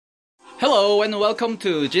Hello and welcome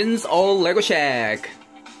to Jin's Old Lego Shack.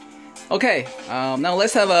 Okay, now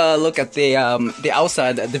let's have a look at the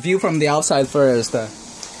outside, the view from the outside first.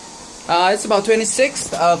 It's about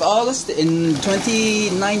 26th of August in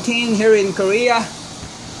 2019 here in Korea.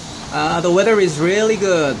 The weather is really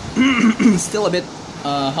good. Still a bit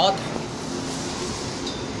hot.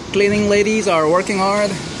 Cleaning ladies are working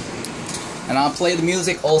hard, and I'll play the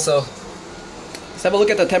music also. Let's have a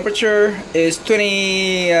look at the temperature. It's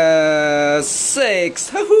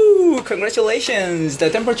 26. Woohoo! Congratulations!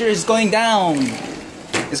 The temperature is going down.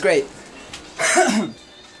 It's great.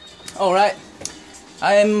 Alright.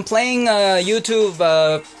 I'm playing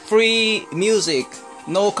YouTube free music,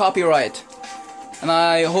 no copyright. And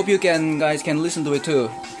I hope you guys can listen to it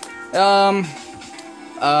too.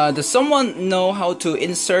 Does someone know how to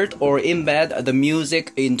insert or embed the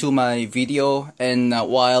music into my video and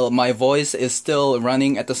while my voice is still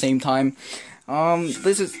running at the same time?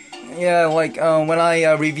 This is, yeah, like when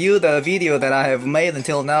I review the video that I have made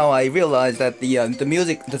until now, I realized that the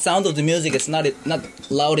music, the sound of the music is not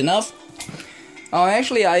loud enough.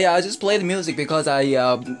 Actually, I just play the music because I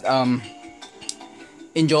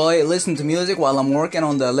enjoy listening to music while I'm working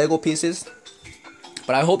on the Lego pieces.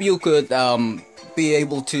 But I hope you could be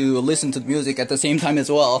able to listen to the music at the same time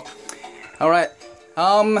as well. Alright,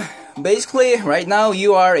 basically right now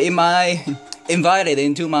you are invited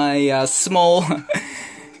into my small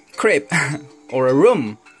crib or a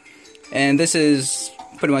room, and this is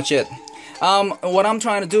pretty much it. What I'm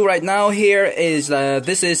trying to do right now here is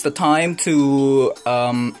this is the time to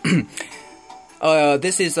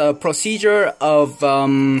this is a procedure of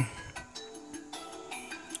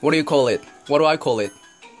what do you call it? What do I call it?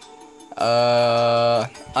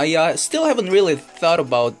 I still haven't really thought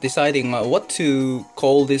about deciding what to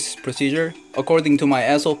call this procedure. According to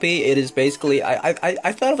my SOP, it is basically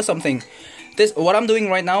I thought of something. What I'm doing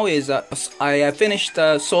right now is I finished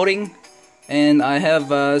sorting, and I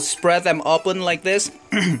have spread them open like this.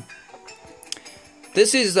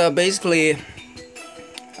 This is basically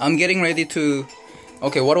I'm getting ready to.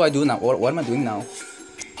 Okay, what do I do now? What am I doing now?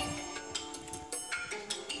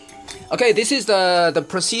 Okay, this is the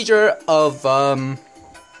procedure of I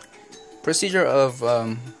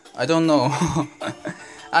don't know.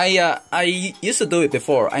 I used to do it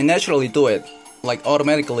before. I naturally do it, like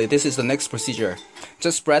automatically. This is the next procedure.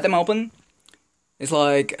 Just spread them open. It's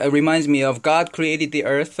like it reminds me of God created the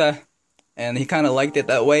earth, and He kind of liked it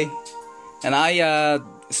that way. And I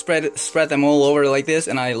spread them all over like this,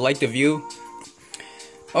 and I like the view.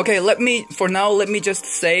 Okay, let me just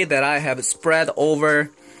say that I have spread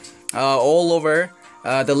over. All over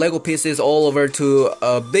the Lego pieces, all over to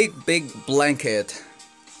a big blanket.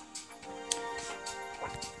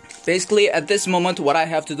 Basically, at this moment, what I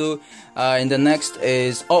have to do in the next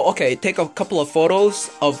is take a couple of photos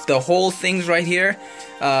of the whole things right here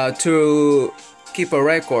to keep a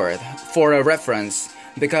record for a reference,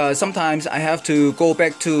 because sometimes I have to go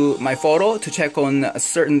back to my photo to check on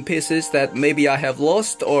certain pieces that maybe I have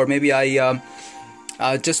lost, or maybe I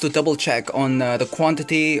just to double check on the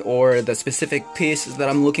quantity or the specific piece that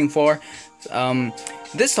I'm looking for.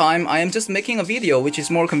 This time I am just making a video, which is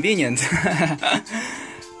more convenient.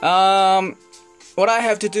 What I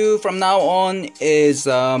have to do from now on is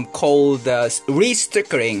called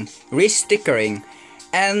restickering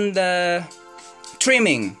and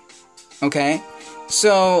trimming. Okay,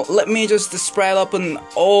 so let me just spread open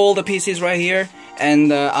all the pieces right here.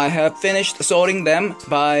 And I have finished sorting them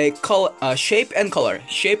by shape and color.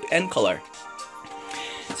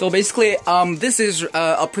 So basically, this is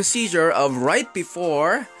a procedure of right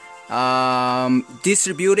before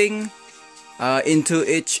distributing into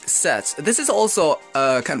each set. This is also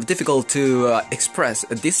kind of difficult to express.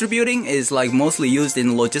 Distributing is like mostly used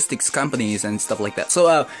in logistics companies and stuff like that.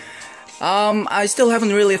 So I still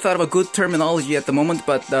haven't really thought of a good terminology at the moment,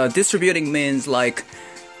 but distributing means like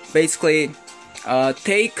basically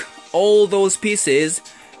take all those pieces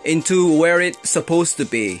into where it's supposed to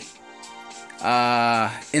be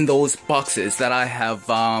in those boxes that I have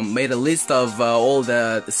made a list of all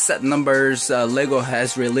the set numbers Lego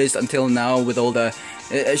has released until now, with all the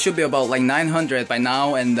it should be about like 900 by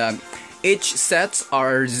now, and each sets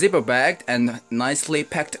are zipper bagged and nicely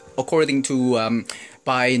packed according to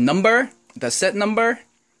by number, the set number,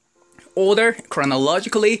 order,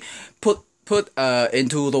 chronologically put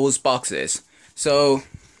into those boxes. So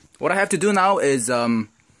what I have to do now is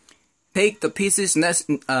take the pieces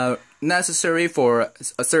necessary for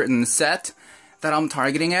a certain set that I'm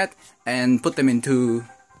targeting at and put them into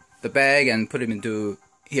the bag and put them into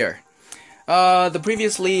here. The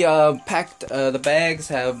previously packed the bags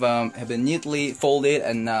have been neatly folded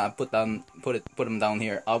and put them down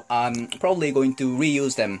here. I'm probably going to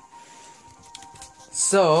reuse them.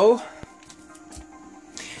 So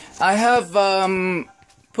I have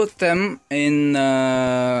put them in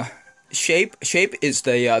shape. Shape is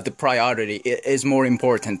the priority. It is more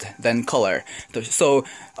important than color. So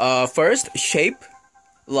first, shape,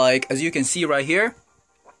 like as you can see right here,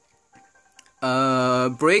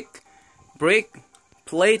 brick,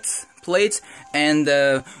 plates, and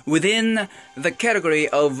within the category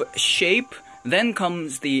of shape, then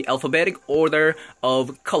comes the alphabetic order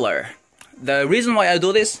of color. The reason why I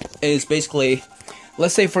do this is basically,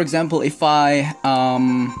 let's say for example, if I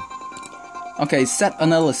okay, set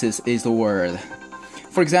analysis is the word.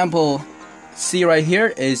 For example, see right here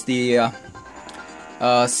is the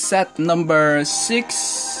set number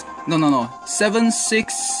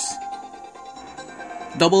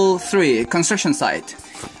 7633 construction site.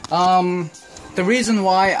 The reason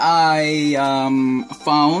why I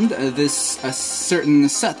found this certain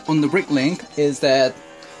set on the Bricklink is that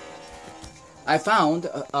I found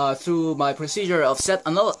through my procedure of set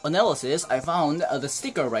analysis, I found the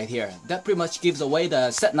sticker right here that pretty much gives away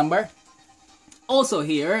the set number. Also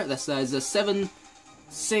here that says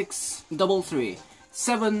 7633,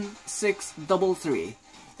 7633.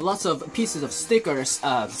 Lots of pieces of stickers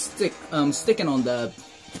sticking on the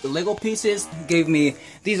Lego pieces gave me,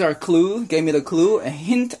 these are clue, gave me the clue, a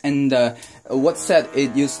hint, and what set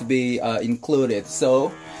it used to be included.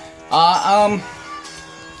 So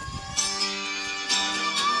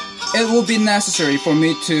it will be necessary for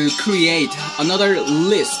me to create another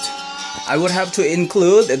list. I would have to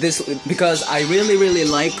include this because I really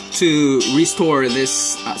like to restore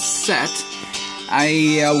this set.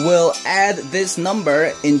 I will add this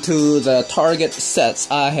number into the target sets.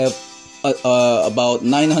 I have about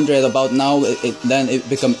 900 about now. Then it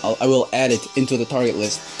become. I will add it into the target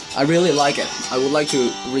list. I really like it. I would like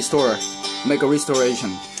to make a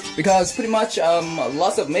restoration. Because pretty much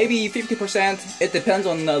lots of maybe 50%, it depends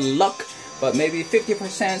on luck, but maybe 50%,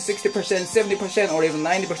 60%, 70%, or even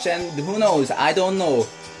 90%, who knows, I don't know.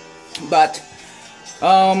 But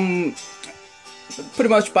pretty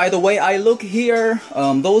much by the way I look here,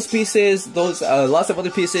 those pieces, those lots of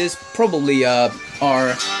other pieces probably are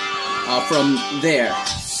from there.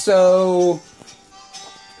 So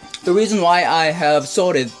the reason why I have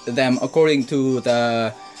sorted them according to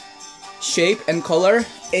the shape and color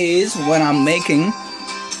is when I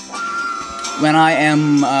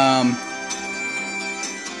am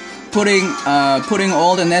putting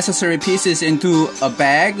all the necessary pieces into a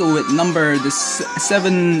bag with number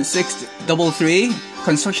 7633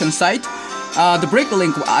 construction site. The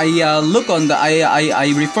Bricklink,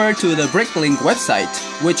 I refer to the Bricklink website,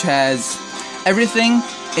 which has everything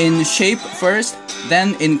in shape first,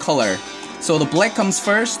 then in color. So the black comes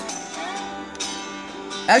first.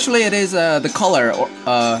 Actually, it is the color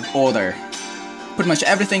order. Pretty much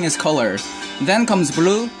everything is color. Then comes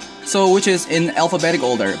blue, so which is in alphabetic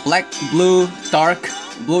order. Black, blue, dark,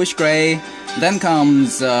 bluish gray. Then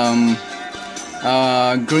comes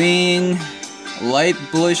green, light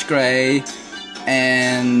bluish gray,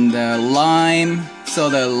 and lime. So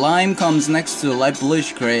the lime comes next to light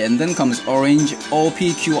bluish gray, and then comes orange,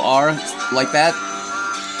 OPQR, like that.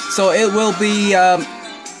 So it will be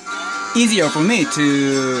easier for me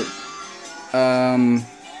to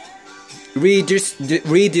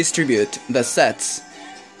redistribute the sets,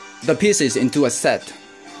 the pieces into a set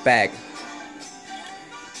bag.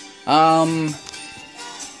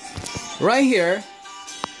 Right here,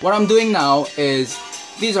 what I'm doing now is,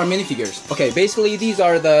 these are minifigures. Okay, basically these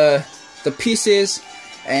are the pieces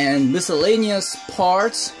and miscellaneous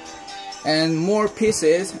parts and more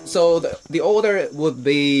pieces. So the order would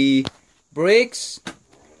be bricks,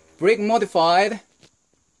 brick modified,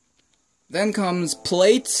 then comes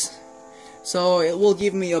plates. So it will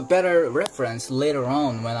give me a better reference later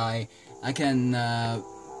on when I can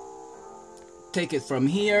take it from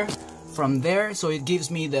here, from there. So it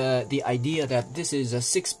gives me the idea that this is a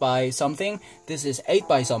 6 by something, this is 8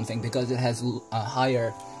 by something, because it has a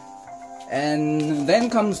higher. And then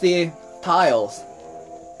comes the tiles.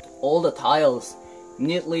 All the tiles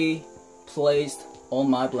neatly placed on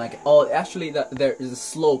my blanket. Oh, actually there is a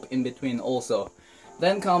slope in between also.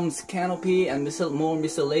 Then comes canopy and more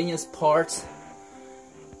miscellaneous parts.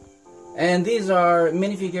 And these are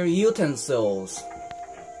minifigure utensils.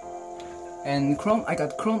 And chrome, I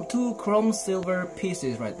got two chrome silver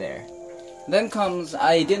pieces right there. Then comes,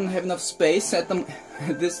 I didn't have enough space at them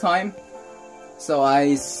this time, so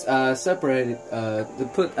I separated to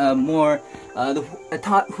put more the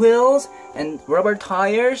wheels and rubber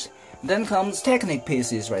tires Then comes Technic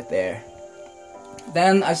pieces right there.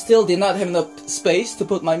 Then I still did not have enough space to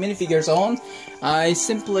put my minifigures on. I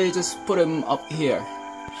simply just put them up here.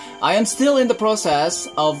 I am still in the process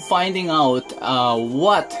of finding out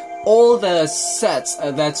what all the sets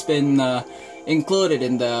that's been included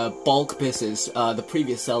in the bulk pieces the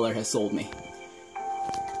previous seller has sold me.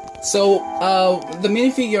 So the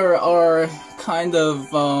minifigure are kind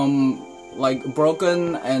of like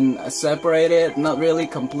broken and separated, not really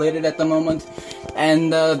completed at the moment.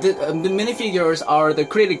 And the minifigures are the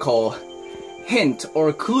critical hint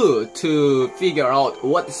or clue to figure out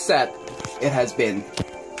what set it has been.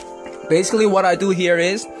 Basically what I do here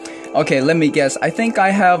is, okay, let me guess, I think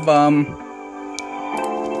I have,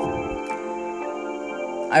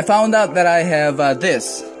 I found out that I have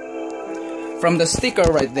this, from the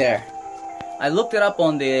sticker right there. I looked it up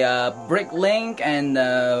on the Bricklink and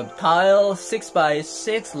tile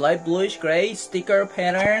 6x6 light bluish gray sticker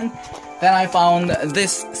pattern. Then I found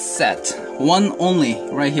this set, one only,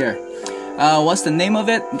 right here. What's the name of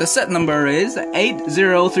it? The set number is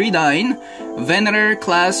 8039 Venator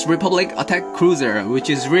Class Republic Attack Cruiser, which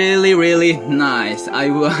is really nice. I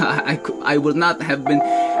would not have been,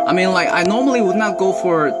 I mean, like, I normally would not go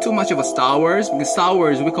for too much of a Star Wars, because Star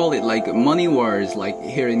Wars, we call it like money wars, like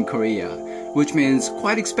here in Korea, which means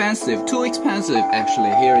quite expensive, too expensive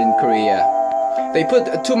actually here in Korea. They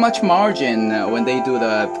put too much margin when they do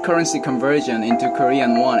the currency conversion into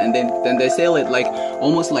Korean won, and then they sell it like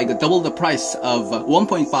almost like double the price of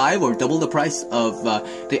 1.5 or double the price of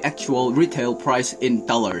the actual retail price in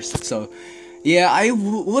dollars. So yeah, I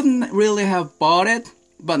wouldn't really have bought it,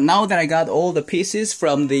 but now that I got all the pieces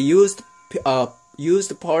from the used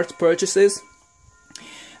parts purchases,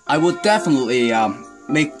 I would definitely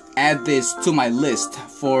add this to my list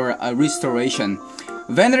for a restoration.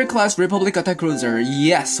 Venator Class Republic Attack Cruiser,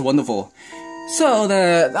 yes, wonderful. So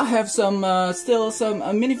I have some still some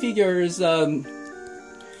minifigures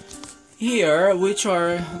here which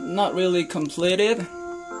are not really completed.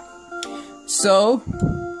 So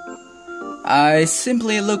I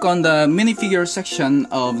simply look on the minifigure section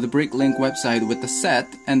of the Bricklink website with the set,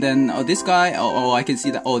 and then this guy, I can see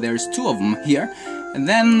that, there's two of them here, and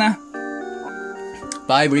then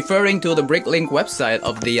by referring to the Bricklink website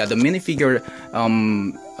of the minifigure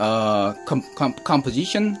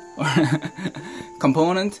composition or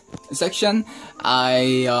component section,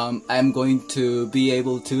 I am going to be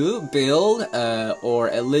able to build or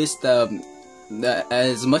at least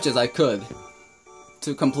as much as I could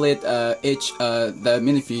to complete the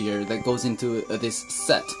minifigure that goes into this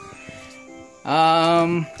set.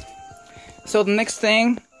 So the next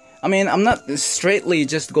thing, I mean, I'm not straightly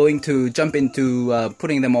just going to jump into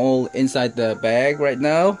putting them all inside the bag right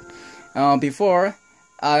now. Before,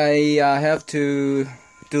 I have to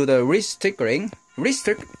do the re-stickering.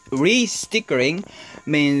 Re-stickering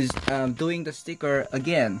means doing the sticker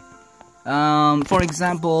again. For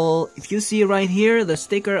example, if you see right here, the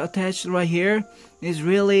sticker attached right here is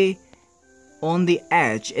really on the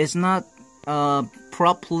edge. It's not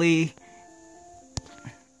properly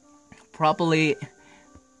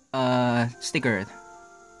stickered,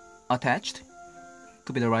 attached,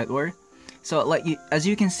 could be the right word. So like as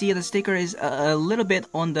you can see, the sticker is a little bit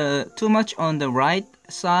on too much on the right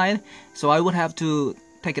side, so I would have to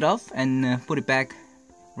take it off and put it back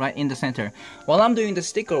right in the center. While I'm doing the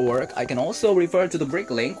sticker work, I can also refer to the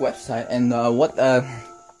Bricklink website and what a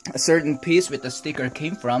certain piece with the sticker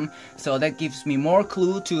came from, so that gives me more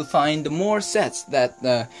clue to find more sets that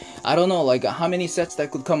I don't know, like how many sets that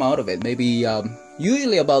could come out of it. Maybe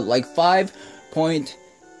usually about like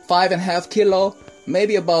 5.5 kilo,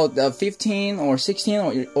 maybe about 15 or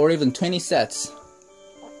 16 or even 20 sets.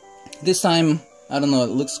 This time, I don't know, it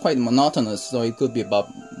looks quite monotonous, so it could be about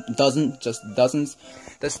just dozens.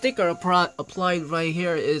 The sticker applied right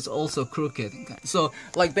here is also crooked, so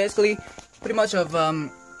like basically pretty much of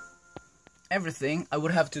everything I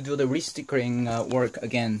would have to do the re-stickering work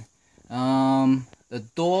again. The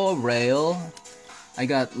door rail, I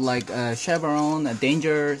got like a Chevron, a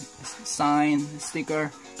danger sign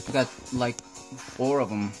sticker. I got like 4 of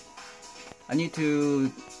them. I need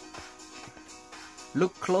to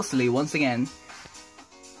look closely once again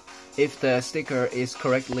if the sticker is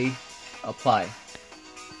correctly applied.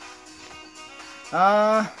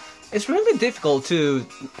 It's really difficult to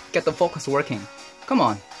get the focus working. Come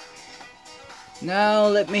on. Now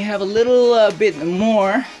let me have a little bit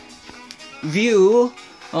more view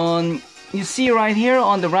on. You see right here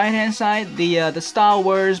on the right hand side the Star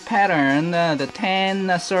Wars pattern, the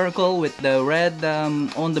tan circle with the red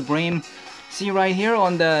on the brim. See right here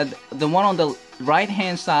on the one on the right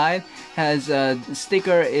hand side has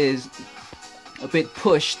sticker is a bit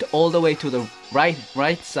pushed all the way to the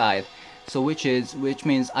right side. So which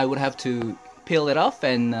means I would have to peel it off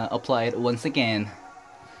and apply it once again.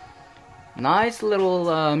 Nice little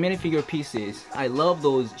minifigure pieces. I love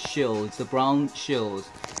those shells, the brown shells,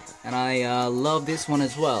 and I love this one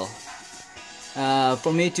as well.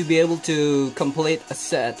 For me to be able to complete a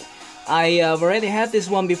set, I already had this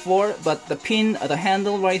one before, but the pin, the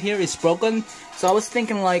handle right here is broken. So I was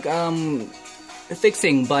thinking like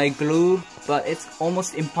fixing by glue, but it's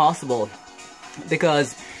almost impossible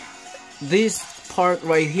because this part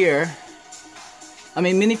right here, I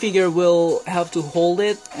mean, minifigure will have to hold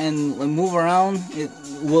it and move around. It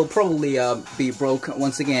will probably be broke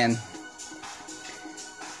once again.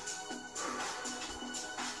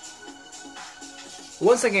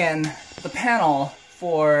 Once again, the panel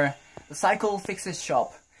for the Cycle Fixes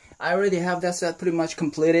shop. I already have that set pretty much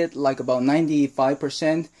completed, like about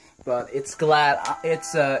 95%. But it's great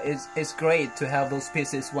to have those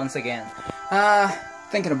pieces once again.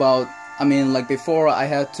 Thinking about, I mean, like before I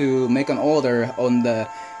had to make an order on the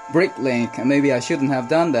Bricklink, and maybe I shouldn't have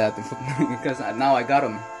done that because now I got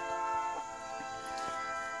them.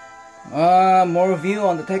 More review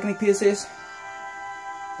on the Technic pieces.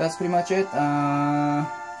 That's pretty much it.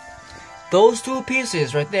 Those two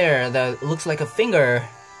pieces right there that looks like a finger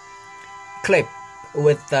clip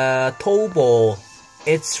with the toe ball.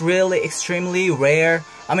 It's really extremely rare.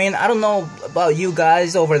 I mean, I don't know about you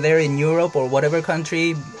guys over there in Europe or whatever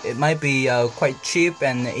country. It might be quite cheap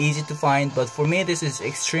and easy to find, but for me this is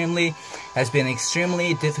has been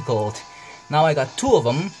extremely difficult. Now I got two of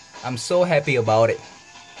them. I'm so happy about it.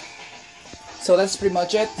 So that's pretty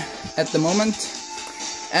much it at the moment.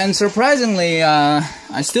 And surprisingly,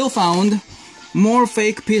 I still found more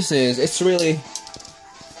fake pieces. It's really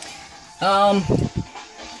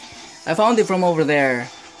I found it from over there.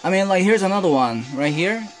 I mean, like, here's another one right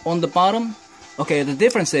here on the bottom. Okay, the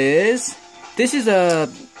difference is this is a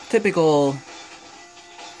typical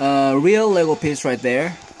real Lego piece right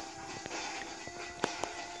there.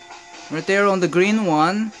 Right there on the green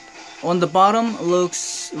one. On the bottom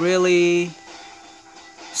looks really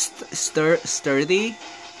sturdy.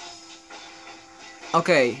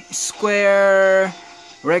 Okay, square,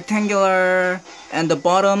 rectangular, and the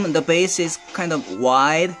bottom, the base is kind of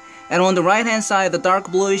wide. And on the right hand side, the dark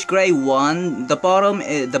bluish gray one, the bottom,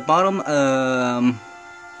 I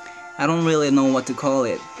don't really know what to call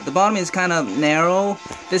it. The bottom is kind of narrow.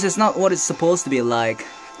 This is not what it's supposed to be like.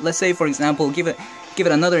 Let's say, for example, give it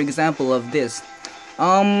another example of this.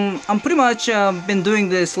 I'm pretty much been doing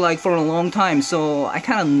this like for a long time, so I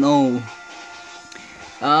kind of know.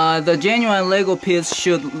 The genuine Lego piece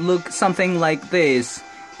should look something like this.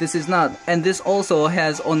 This is not, and this also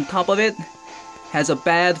has on top of it has a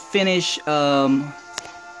bad finish.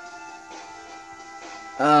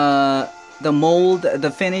 The mold,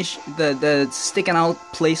 the finish, the sticking out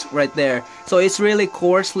place right there. So it's really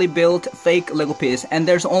coarsely built fake Lego piece, and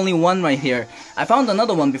there's only one right here. I found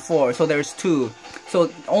another one before, so there's two.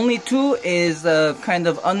 So only two is kind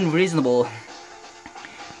of unreasonable.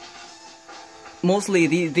 Mostly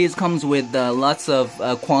these comes with lots of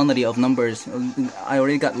quantity of numbers. I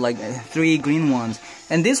already got like 3 green ones,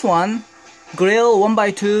 and this one, grill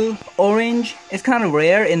 1x2 orange, it's kind of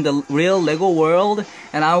rare in the real Lego world,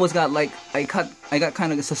 and I always got like I got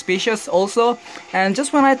kind of suspicious also. And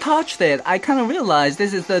just when I touched it, I kind of realized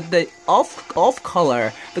this is the off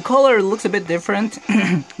color. The color looks a bit different,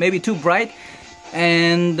 maybe too bright,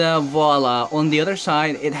 and voila, on the other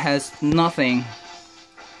side it has nothing.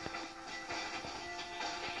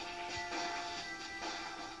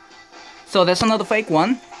 So that's another fake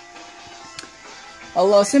one.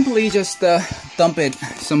 I'll simply just dump it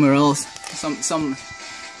somewhere else,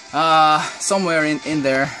 somewhere in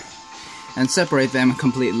there, and separate them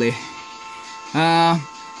completely.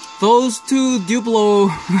 Those two Duplo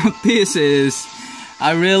pieces,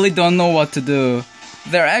 I really don't know what to do.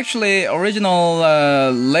 They're actually original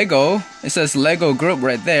Lego. It says Lego Group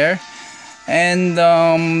right there, and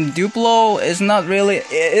Duplo is not really.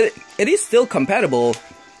 It is still compatible.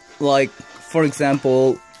 Like, for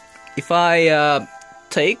example, if I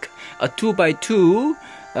take a 2x2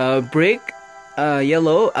 brick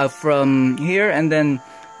yellow from here and then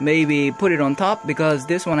maybe put it on top, because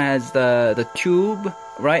this one has the tube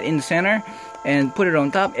right in the center, and put it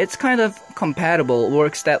on top, it's kind of compatible,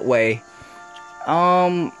 works that way.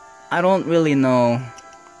 I don't really know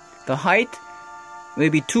the height.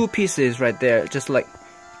 Maybe 2 pieces right there, just like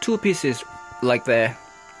 2 pieces like there.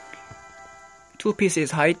 2 pieces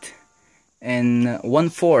height and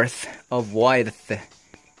 1/4 of width.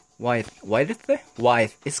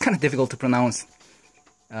 Width. It's kind of difficult to pronounce.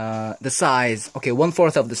 The size. Okay,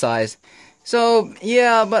 1/4 of the size. So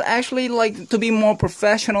yeah, but actually, like, to be more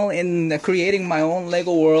professional in creating my own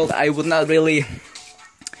Lego world, I would not really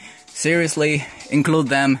seriously include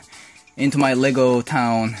them into my Lego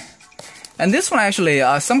town. And this one actually,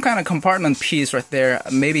 some kind of compartment piece right there,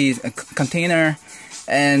 maybe a container,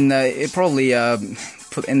 and it probably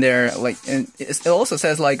put in there, like, it also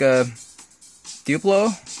says like a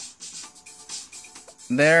Duplo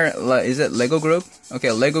there. Is it Lego Group?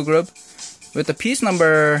 Okay, Lego Group with the piece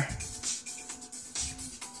number.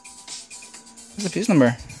 What's the piece number?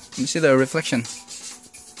 Let me see the reflection.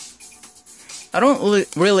 I don't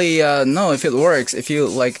really know if it works if you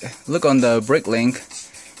like look on the Bricklink,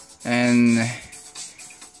 and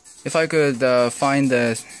if I could find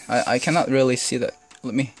the, I cannot really see that.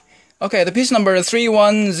 Let me. Okay, the piece number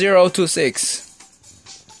 31026.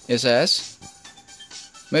 It says.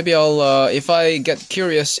 Maybe I'll if I get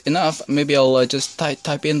curious enough, maybe I'll just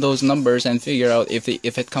type in those numbers and figure out if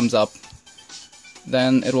it comes up.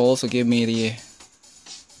 Then it will also give me the.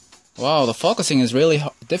 Wow, the focusing is really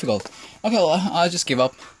difficult. Okay, well, I'll just give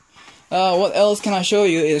up. What else can I show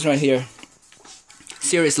you is right here.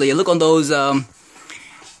 Seriously, look on those.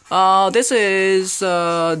 This is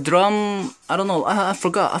drum. I don't know. I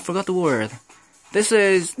forgot the word. This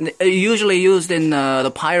is usually used in the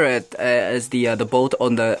pirate as the boat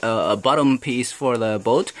on the bottom piece for the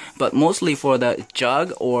boat, but mostly for the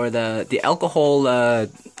jug or the alcohol.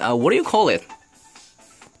 What do you call it?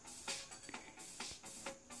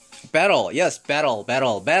 Barrel, yes, barrel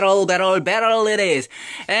it is.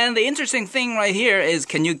 And the interesting thing right here is,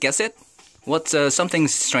 can you guess it? What's something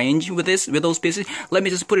strange with those pieces? Let me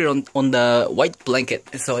just put it on the white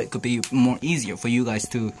blanket so it could be more easier for you guys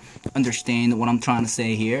to understand what I'm trying to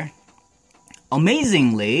say here.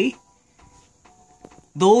 Amazingly,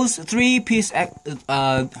 those three pieces,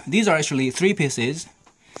 these are actually three pieces.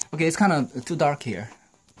 Okay, it's kind of too dark here.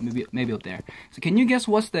 Maybe up there. So can you guess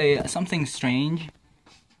what's the something strange?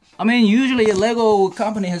 I mean, usually a Lego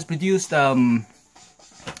company has produced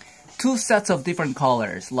two sets of different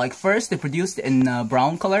colors. Like first they produced in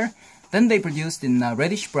brown color, then they produced in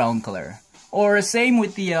reddish brown color. Or same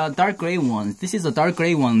with the dark gray ones. This is a dark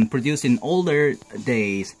gray one produced in older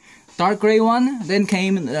days. Dark gray one, then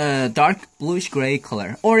came dark bluish gray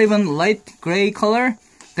color. Or even light gray color,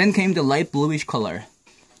 then came the light bluish color.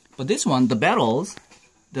 But this one, the battles,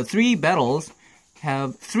 the three battles,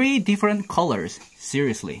 have three different colors.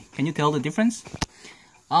 Seriously, can you tell the difference?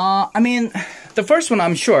 I mean, the first one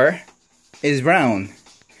I'm sure is brown.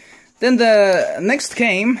 Then the next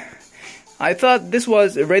came, I thought this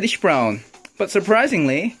was reddish brown, but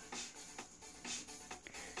surprisingly,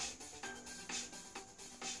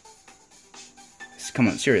 come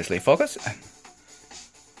on, seriously, focus.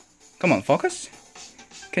 Come on, focus.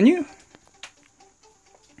 Can you?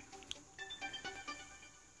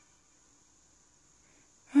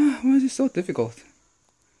 Why is it so difficult?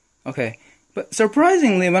 Okay, but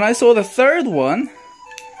surprisingly, when I saw the third one,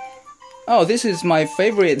 oh, this is my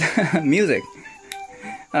favorite music.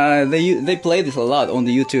 They play this a lot on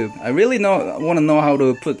the YouTube. I really want to know how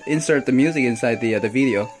to insert the music inside the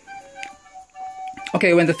video.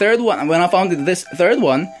 Okay, when I found this third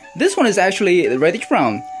one, this one is actually reddish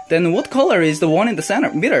brown. Then what color is the one in the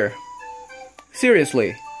center middle?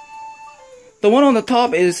 Seriously, the one on the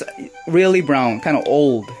top is really brown, kind of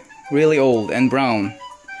old. Really old and brown.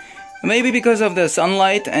 Maybe because of the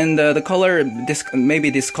sunlight and the color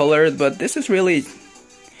maybe discolored, but this is really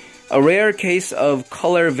a rare case of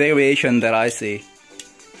color variation that I see.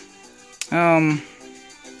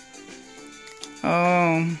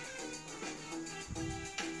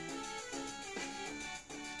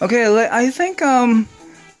 Okay, I think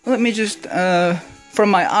let me just from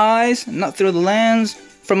my eyes, not through the lens.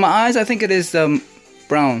 From my eyes, I think it is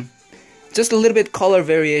brown. Just a little bit color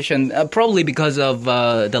variation, probably because of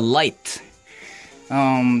the light.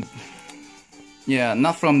 Yeah,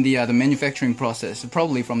 not from the manufacturing process,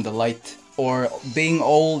 probably from the light or being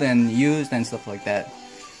old and used and stuff like that.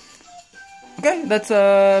 Okay, that's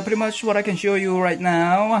pretty much what I can show you right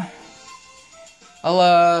now.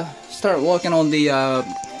 I'll start working on the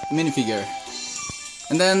minifigure.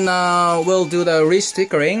 And then we'll do the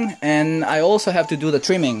re-stickering, and I also have to do the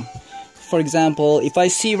trimming. For example, if I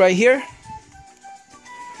see right here,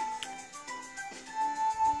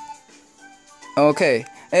 okay,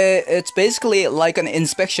 it's basically like an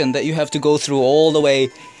inspection that you have to go through all the way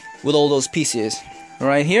with all those pieces.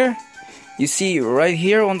 Right here, you see right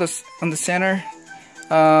here on the center,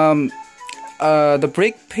 the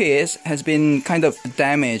brick piece has been kind of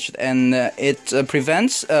damaged, and it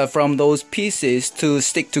prevents from those pieces to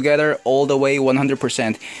stick together all the way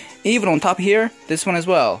 100%. Even on top here, this one as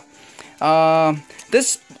well.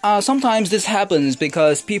 Sometimes this happens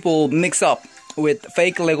because people mix up with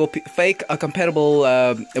fake compatible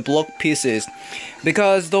block pieces,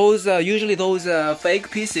 because those usually those fake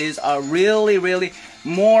pieces are really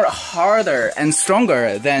more harder and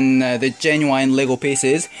stronger than the genuine Lego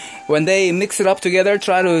pieces. When they mix it up together,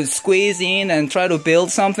 try to squeeze in and try to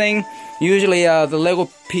build something, usually the Lego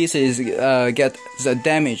pieces get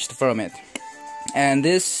damaged from it. And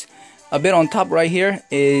this a bit on top right here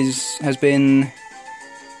has been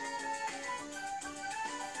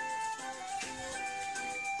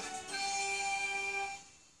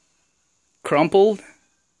crumpled,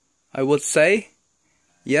 I would say.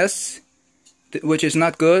 Yes, which is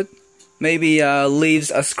not good. Maybe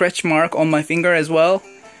leaves a scratch mark on my finger as well,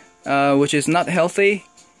 which is not healthy.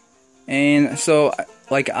 And so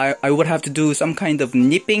like I would have to do some kind of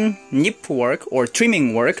nip work or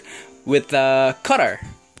trimming work with the cutter.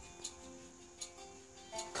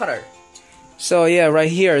 So yeah, right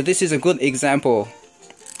here, this is a good example.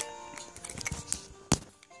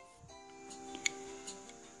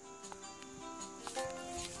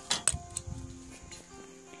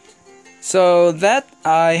 So that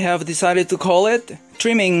I have decided to call it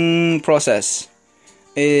trimming process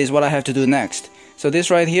is what I have to do next. So this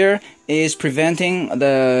right here is preventing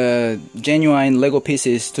the genuine Lego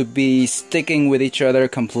pieces to be sticking with each other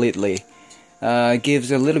completely.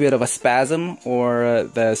 Gives a little bit of a spasm or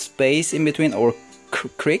the space in between, or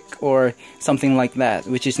crick or something like that,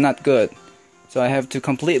 which is not good. So I have to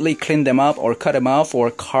completely clean them up or cut them off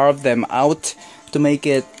or carve them out to make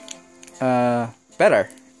it better.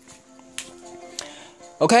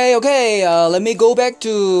 Okay, let me go back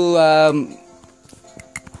to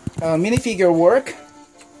minifigure work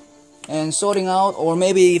and sorting out, or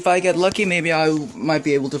maybe if I get lucky, maybe I might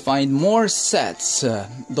be able to find more sets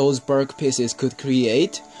those Berg pieces could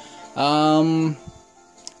create. Okay,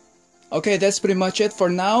 that's pretty much it for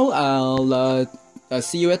now. I'll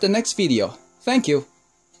see you at the next video. Thank you.